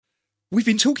We've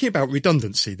been talking about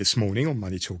redundancy this morning on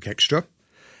Money Talk Extra.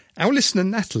 Our listener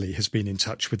Natalie has been in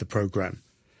touch with the programme.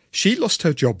 She lost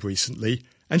her job recently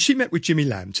and she met with Jimmy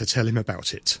Lamb to tell him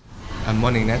about it.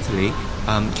 Morning, Natalie.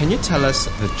 Can you tell us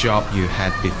the job you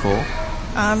had before?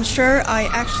 Sure. I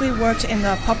actually worked in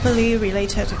the property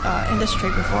related industry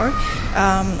before.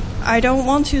 I don't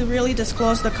want to really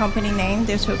disclose the company name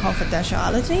due to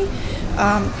confidentiality.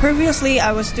 Previously,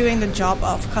 I was doing the job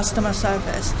of customer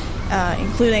service,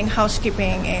 including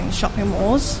housekeeping in shopping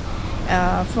malls,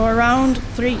 for around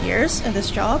 3 years in this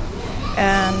job.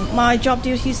 And my job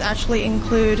duties actually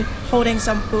include holding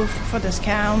some booth for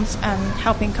discounts and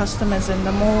helping customers in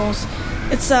the malls.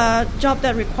 It's a job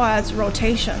that requires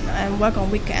rotation and work on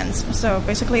weekends. So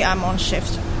basically, I'm on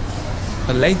shift.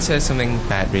 But later, something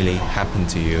bad really happened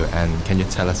to you, and can you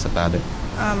tell us about it?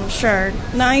 Sure.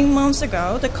 9 months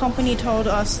ago, the company told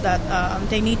us that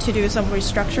they need to do some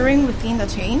restructuring within the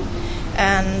team.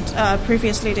 And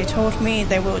previously, they told me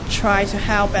they would try to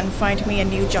help and find me a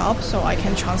new job so I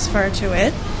can transfer to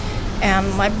it.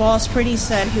 And my boss pretty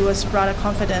said he was rather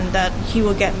confident that he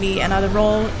will get me another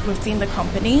role within the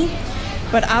company.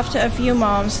 But after a few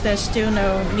months, there's still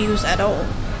no news at all.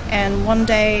 And one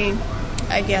day,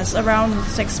 I guess around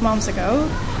 6 months ago,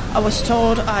 I was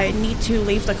told I need to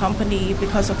leave the company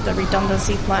because of the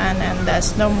redundancy plan and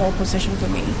there's no more position for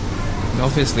me.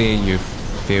 Obviously, you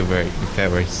feel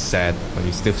very sad, or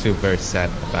you still feel very sad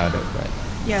about it, right?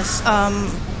 Yes.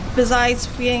 Besides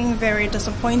being very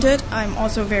disappointed, I'm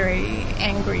also very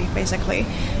angry, basically.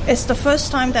 It's the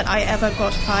first time that I ever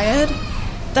got fired.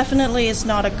 Definitely it's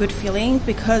not a good feeling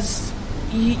because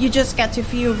you just get to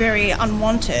feel very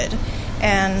unwanted.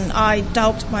 And I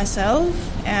doubted myself,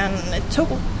 and it took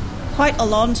quite a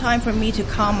long time for me to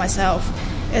calm myself.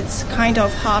 It's kind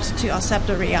of hard to accept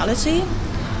the reality.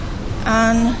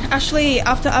 And actually,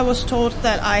 after I was told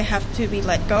that I have to be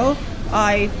let go,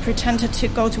 I pretended to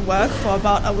go to work for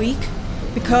about a week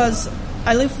because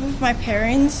I live with my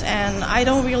parents and I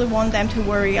don't really want them to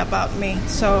worry about me.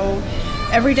 So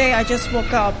every day I just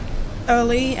woke up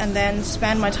early and then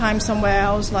spend my time somewhere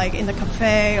else, like in the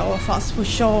cafe or fast food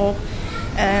shop.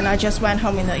 And I just went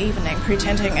home in the evening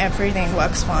pretending everything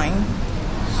works fine.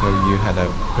 So you had a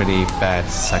pretty bad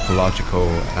psychological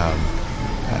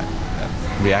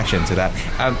reaction to that.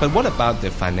 But what about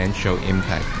the financial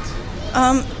impact?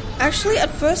 Actually, at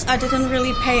first, I didn't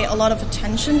really pay a lot of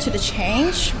attention to the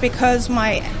change because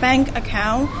my bank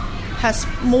account has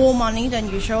more money than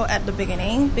usual at the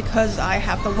beginning because I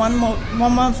have the one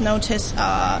month notice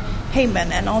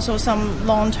payment and also some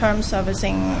long-term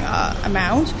servicing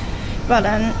amount. But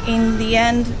then in the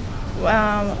end,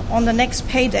 on the next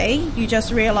payday, you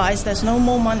just realize there's no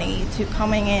more money to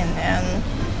coming in, and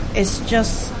it's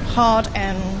just hard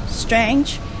and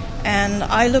strange. And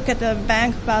I look at the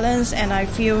bank balance and I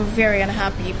feel very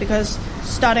unhappy because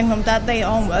starting from that day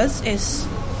onwards, it's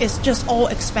just all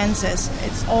expenses.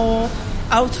 It's all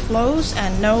outflows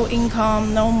and no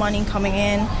income, no money coming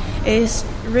in. It's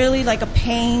really like a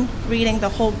pain reading the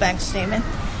whole bank statement.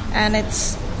 And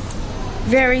it's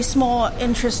very small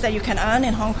interest that you can earn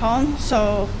in Hong Kong.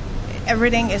 So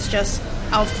everything is just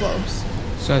outflows.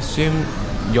 So I assume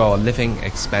your living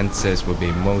expenses will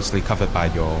be mostly covered by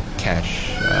your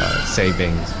cash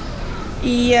savings.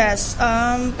 Yes.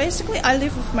 Basically, I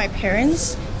live with my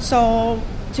parents. So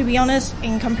to be honest,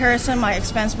 in comparison, my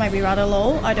expense might be rather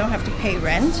low. I don't have to pay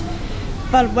rent.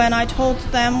 But when I told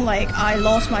them like I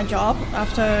lost my job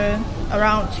after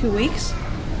around 2 weeks,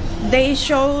 they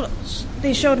showed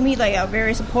me like a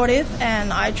very supportive,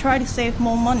 and I try to save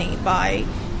more money by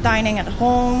dining at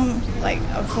home, like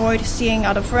avoid seeing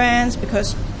other friends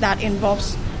because that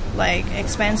involves like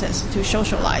expenses to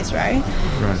socialize, right?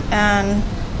 And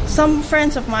some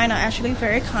friends of mine are actually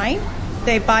very kind.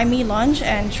 They buy me lunch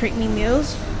and treat me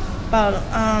meals, but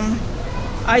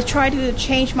I try to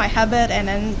change my habit and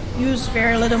then use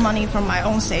very little money from my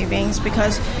own savings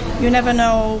because you never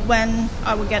know when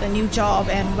I will get a new job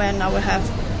and when I will have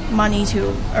money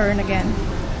to earn again.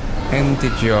 And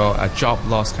did your job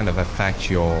loss kind of affect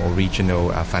your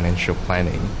original financial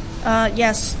planning?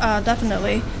 Yes,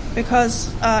 definitely.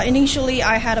 Because initially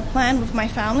I had a plan with my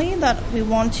family that we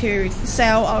want to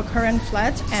sell our current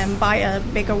flat and buy a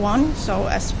bigger one, so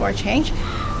as for a change.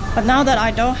 But now that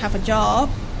I don't have a job,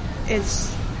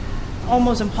 it's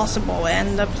almost impossible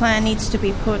and the plan needs to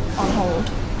be put on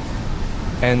hold.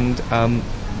 And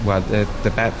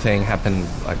the bad thing happened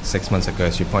like 6 months ago,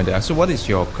 as you pointed out. So what is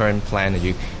your current plan? Are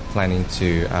you planning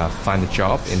to find a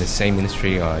job in the same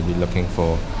industry, or are you looking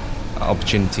for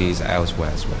opportunities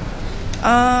elsewhere as well?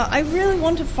 I really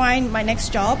want to find my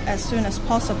next job as soon as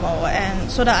possible,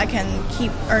 and so that I can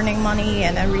keep earning money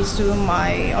and then resume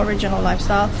my original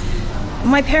lifestyle.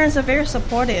 My parents are very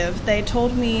supportive. They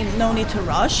told me no need to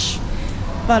rush,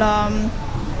 but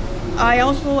I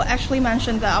also actually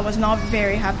mentioned that I was not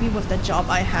very happy with the job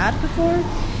I had before.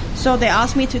 So they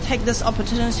asked me to take this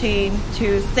opportunity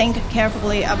to think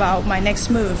carefully about my next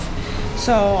move.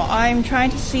 So I'm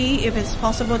trying to see if it's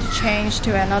possible to change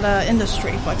to another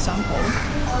industry, for example.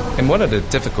 And what are the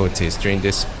difficulties during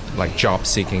this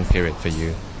job-seeking period for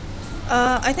you?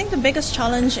 I think the biggest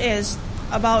challenge is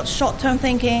about short-term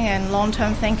thinking and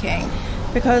long-term thinking,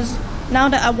 because now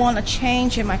that I want a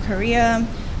change in my career,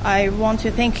 I want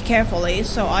to think carefully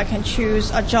so I can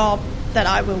choose a job that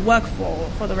I will work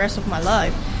for the rest of my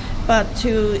life. But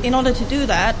in order to do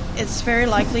that, it's very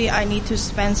likely I need to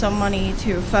spend some money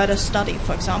to further study,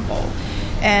 for example.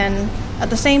 And at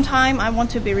the same time, I want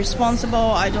to be responsible.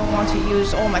 I don't want to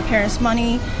use all my parents'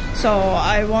 money. So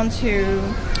I want to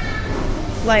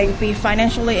be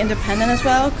financially independent as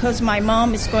well, because my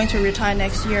mom is going to retire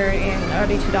next year in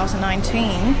early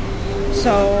 2019.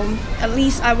 So at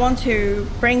least I want to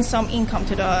bring some income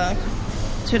to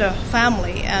the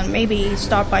family and maybe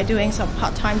start by doing some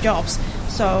part-time jobs.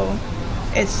 So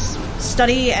it's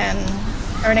study and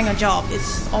earning a job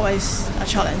is always a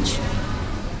challenge.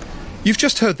 You've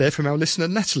just heard there from our listener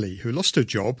Natalie, who lost her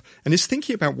job and is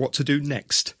thinking about what to do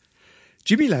next.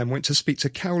 Jimmy Lam went to speak to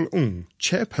Carol Ng,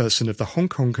 chairperson of the Hong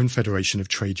Kong Confederation of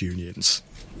Trade Unions.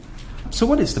 So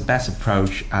what is the best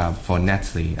approach for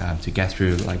Natalie to get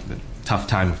through the tough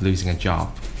time of losing a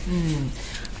job?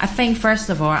 I think, first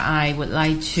of all, I would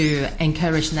like to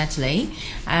encourage Natalie.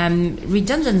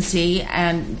 Redundancy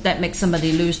that makes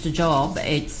somebody lose the job,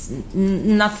 it's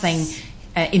nothing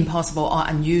impossible or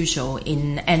unusual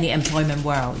in any employment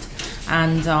world.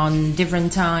 And on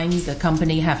different times, the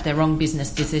company have their own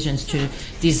business decisions to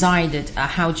decide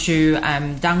how to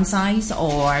downsize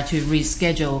or to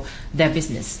reschedule their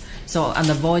business. So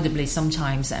unavoidably,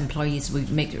 sometimes employees will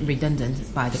make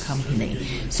redundant by the company.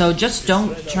 So just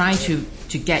don't try to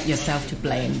get yourself to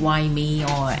blame. Why me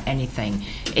or anything?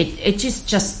 It is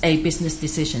just a business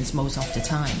decisions most of the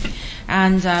time.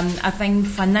 And I think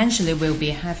financially we'll be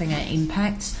having an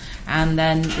impact. And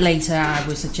then later I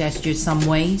will suggest you some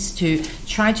ways to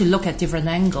try to look at different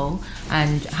angle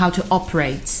and how to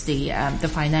operate the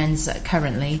finance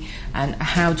currently and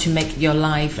how to make your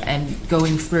life and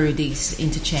going through this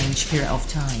interchange period of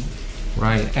time.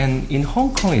 Right. And in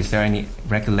Hong Kong, is there any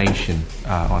regulation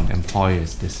on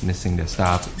employers dismissing their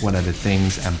staff? What are the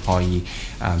things employee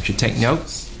should take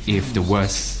note if the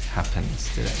worst happens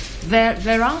today?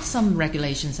 There are some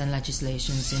regulations and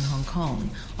legislations in Hong Kong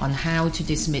on how to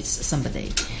dismiss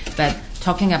somebody, but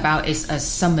talking about is a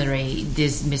summary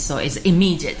dismissal, is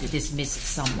immediate dismiss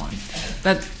someone.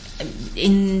 But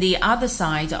in the other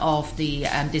side of the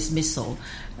dismissal,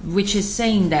 which is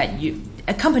saying that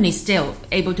a company is still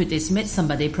able to dismiss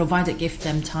somebody provided give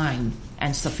them time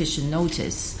and sufficient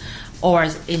notice, or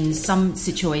in some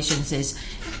situations is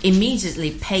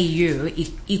immediately pay you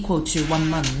equal to 1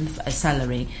 month a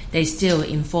salary. They still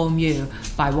inform you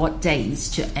by what days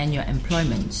to end your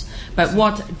employment. But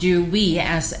what do we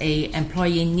as a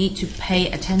employee need to pay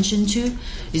attention to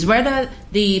is whether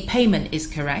the payment is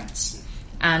correct.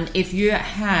 And if you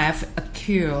have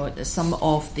accrued some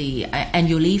of the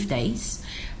annual leave days,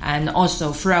 and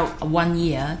also throughout 1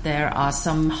 year, there are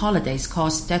some holidays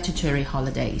called statutory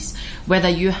holidays, whether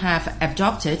you have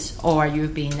abducted or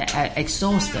you've been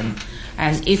exhausted.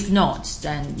 And if not,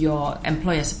 then your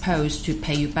employer is supposed to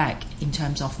pay you back in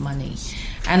terms of money.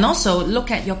 And also look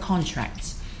at your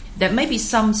contract. There may be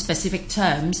some specific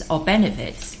terms or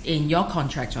benefits in your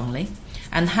contract only.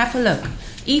 And have a look.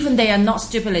 Even they are not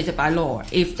stipulated by law.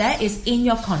 If that is in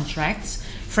your contract,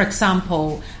 for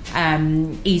example,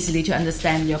 easily to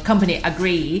understand, your company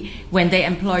agree when they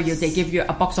employ you, they give you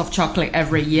a box of chocolate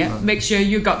every year. Right. Make sure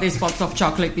you got this box of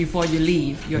chocolate before you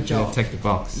leave your job. Take the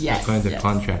box. Yes, according to the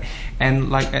contract.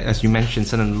 And as you mentioned,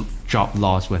 certain job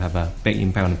laws would have a big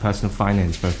impact on the personal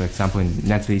finance. For example, in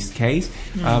Natalie's case,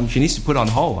 she needs to put on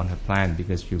hold on her plan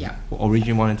because she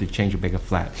originally wanted to change a bigger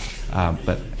flat.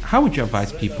 But how would you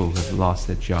advise people who have lost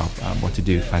their job what to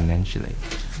do financially?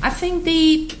 I think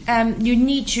you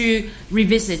need to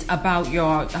revisit about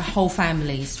your whole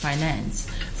family's finance.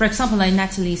 For example, in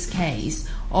Natalie's case,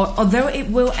 although it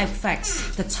will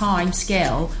affect the time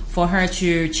scale for her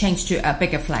to change to a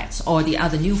bigger flat or the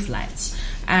other new flats,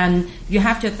 And you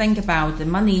have to think about the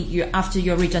money after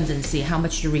your redundancy, how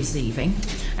much you're receiving.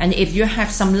 And if you have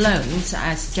some loans,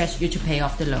 I suggest you to pay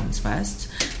off the loans first.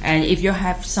 And if you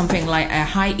have something like a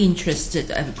high interest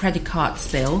credit card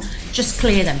bill, just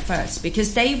clear them first,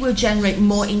 because they will generate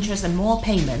more interest and more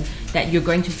payment that you're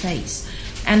going to face.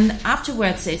 And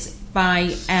afterwards, it's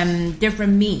by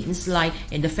different means, like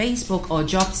in the Facebook or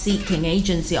job seeking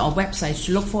agency or websites,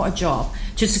 to look for a job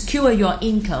to secure your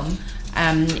income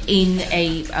in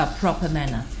a proper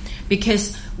manner.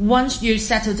 Because once you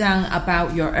settle down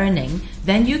about your earning,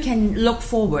 then you can look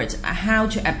forward how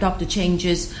to adopt the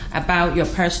changes about your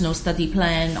personal study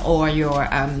plan or your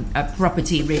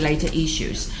property-related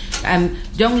issues.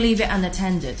 Don't leave it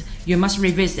unattended. You must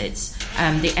revisit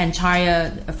the entire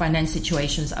finance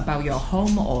situations about your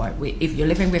home, or if you're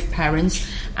living with parents,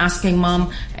 asking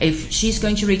mom if she's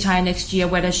going to retire next year,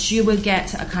 whether she will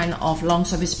get a kind of long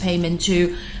service payment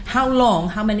to how long,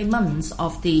 how many months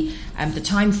of the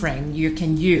time frame you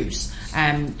can use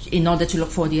in order to look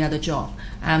for the other job.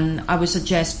 I would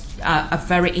suggest a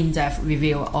very in-depth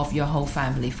review of your whole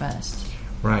family first.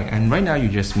 Right, and right now you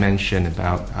just mentioned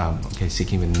about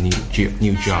seeking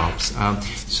new jobs.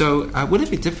 So would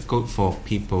it be difficult for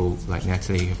people like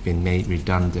Natalie who have been made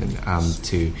redundant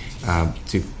to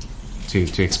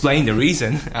explain the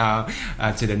reason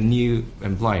to the new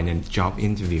employer in a job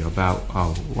interview about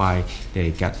why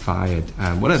they got fired?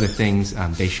 What are the things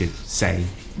they should say?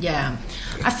 Yeah,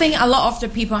 I think a lot of the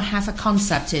people have a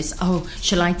concept is,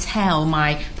 should I tell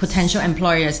my potential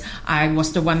employers I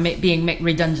was the one being made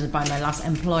redundant by my last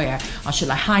employer, or should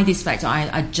I hide this fact?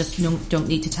 I just don't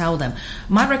need to tell them.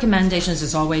 My recommendations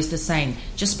is always the same.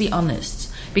 Just be honest.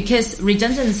 Because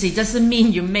redundancy doesn't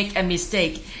mean you make a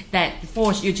mistake that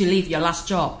forced you to leave your last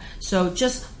job. So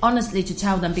just honestly to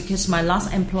tell them, because my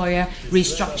last employer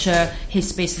restructured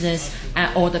his business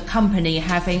or the company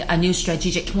having a new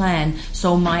strategic plan,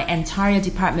 so my entire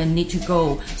department need to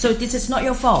go. So this is not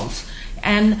your fault.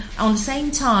 And on the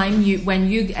same time, when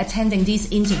you're attending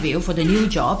this interview for the new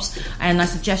jobs, and I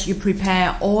suggest you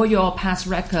prepare all your past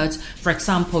records. For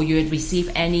example, you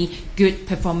receive any good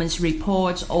performance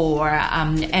reports or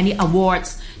any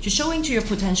awards to showing to your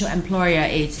potential employer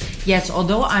it's, yes,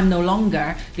 although I'm no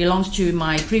longer belongs to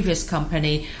my previous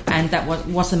company and that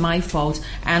wasn't my fault,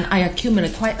 and I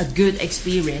accumulated quite a good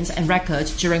experience and record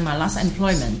during my last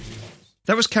employment.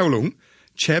 That was Carol Ong,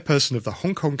 chairperson of the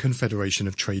Hong Kong Confederation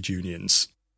of Trade Unions.